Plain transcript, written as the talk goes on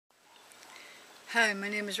Hi, my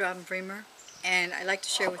name is Robin Bremer, and I'd like to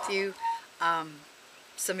share with you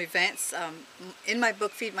some events in my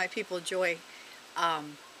book, Feed My People Joy,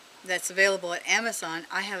 that's available at Amazon.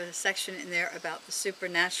 I have a section in there about the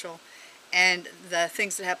supernatural, and the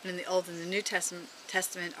things that happen in the Old and the New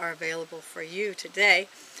Testament are available for you today.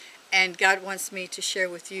 And God wants me to share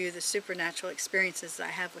with you the supernatural experiences that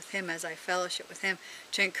I have with Him as I fellowship with Him,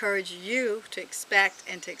 to encourage you to expect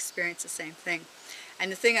and to experience the same thing. And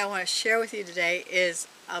the thing I want to share with you today is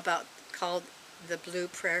called the Blue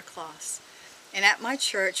Prayer Cloths. And at my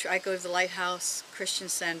church, I go to the Lighthouse Christian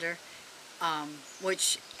Center,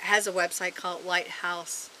 which has a website called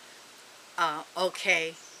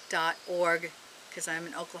lighthouseok.org, because I'm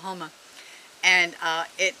in Oklahoma. And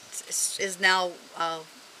it is now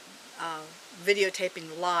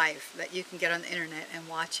videotaping live, that you can get on the internet and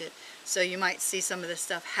watch it. So you might see some of this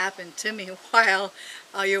stuff happen to me while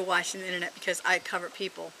you're watching the internet, because I cover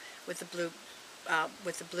people with the blue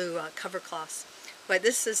cover cloths. But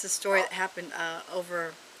this is a story that happened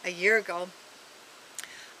over a year ago.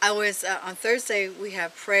 I was on Thursday we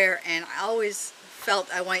have prayer, and I always felt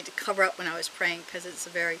I wanted to cover up when I was praying, because it's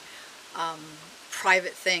a very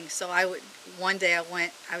private thing. So one day I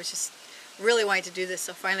was just really wanting to do this,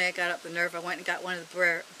 so finally I got up the nerve. I went and got one of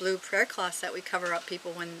the blue prayer cloths that we cover up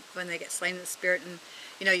people when they get slain in the spirit, and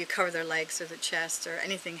you cover their legs or their chest or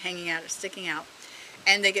anything hanging out or sticking out,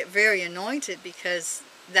 and they get very anointed, because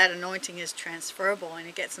that anointing is transferable and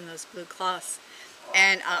it gets in those blue cloths.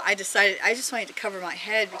 And I decided I just wanted to cover my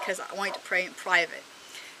head because I wanted to pray in private.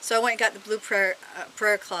 So I went and got the blue prayer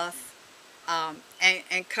cloth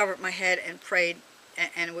and covered my head and prayed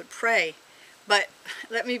and would pray. But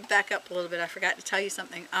let me back up a little bit. I forgot to tell you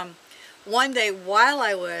something. One day while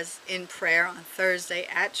I was in prayer on Thursday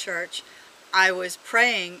at church, I was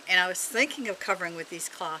praying and I was thinking of covering with these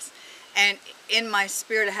cloths. And in my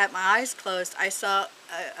spirit, I had my eyes closed. I saw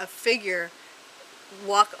a figure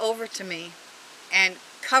walk over to me and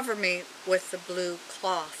cover me with the blue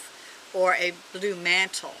cloth, or a blue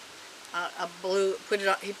mantle.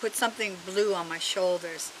 He put something blue on my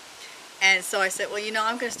shoulders. And so I said, well,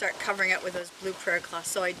 I'm going to start covering up with those blue prayer cloths.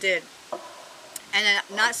 So I did. And then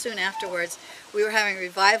not soon afterwards, we were having a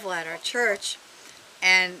revival at our church,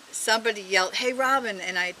 and somebody yelled, "Hey, Robin!"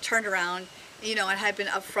 And I turned around, and I had been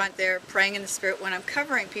up front there praying in the Spirit. When I'm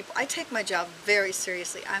covering people, I take my job very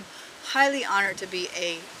seriously. I'm highly honored to be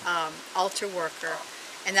a altar worker,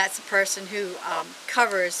 and that's a person who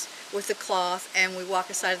covers with the cloth, and we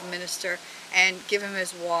walk aside of the minister and give him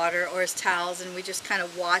his water or his towels, and we just kind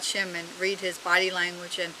of watch him and read his body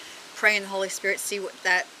language and pray in the Holy Spirit, see what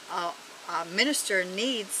that minister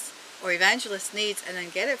needs or evangelist needs, and then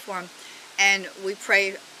get it for him. And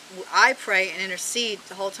I pray and intercede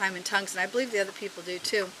the whole time in tongues, and I believe the other people do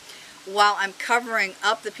too. While I'm covering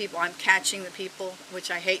up the people, I'm catching the people,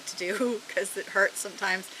 which I hate to do because it hurts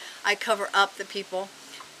sometimes. I cover up the people,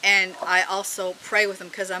 and I also pray with them,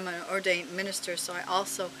 because I'm an ordained minister, so I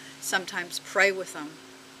also sometimes pray with them.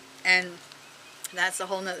 And that's a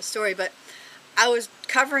whole nother story. But I was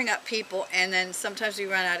covering up people, and then sometimes we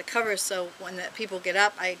run out of covers, so when the people get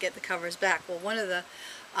up, I get the covers back. Well, one of the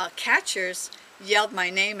catchers yelled my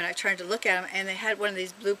name, and I turned to look at him, and they had one of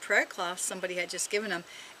these blue prayer cloths somebody had just given him,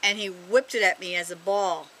 and he whipped it at me as a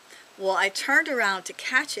ball. Well, I turned around to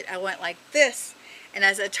catch it. I went like this, and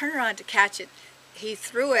as I turned around to catch it, he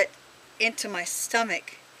threw it into my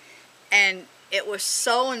stomach, and it was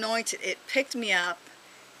so anointed, it picked me up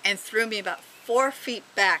and threw me about 4 feet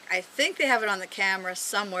back. I think they have it on the camera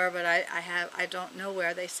somewhere, but I don't know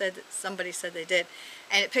where. They said that somebody said they did.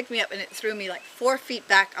 And it picked me up and it threw me like 4 feet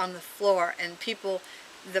back on the floor, and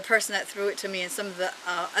the person that threw it to me and some of the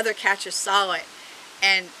other catchers saw it.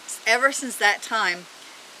 And ever since that time,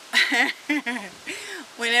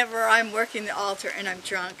 whenever I'm working the altar and I'm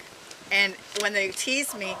drunk, and when they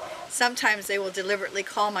tease me, sometimes they will deliberately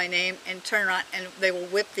call my name and turn around and they will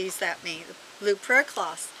whip these at me, the blue prayer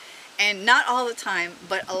cloths. And not all the time,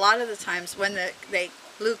 but a lot of the times when the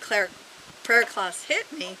blue prayer cloths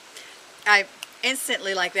hit me, I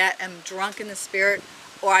instantly, like that, am drunk in the spirit,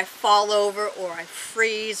 or I fall over, or I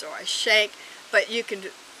freeze, or I shake. But you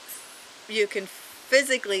can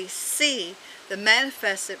physically see the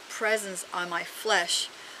manifested presence on my flesh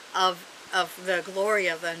of the glory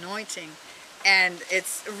of the anointing, and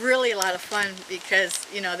it's really a lot of fun, because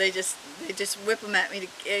they just whip them at me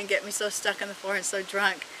and get me so stuck on the floor and so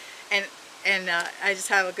drunk, and I just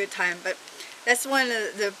have a good time. But that's one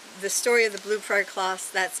of the story of the blue prayer cloths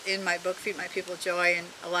that's in my book, Feed My People Joy,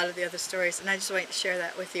 and a lot of the other stories, and I just wanted to share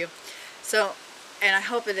that with you. So, and I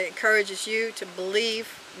hope it encourages you to believe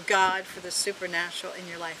God for the supernatural in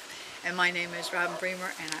your life. And my name is Robin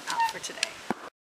Bremer, and I'm out for today.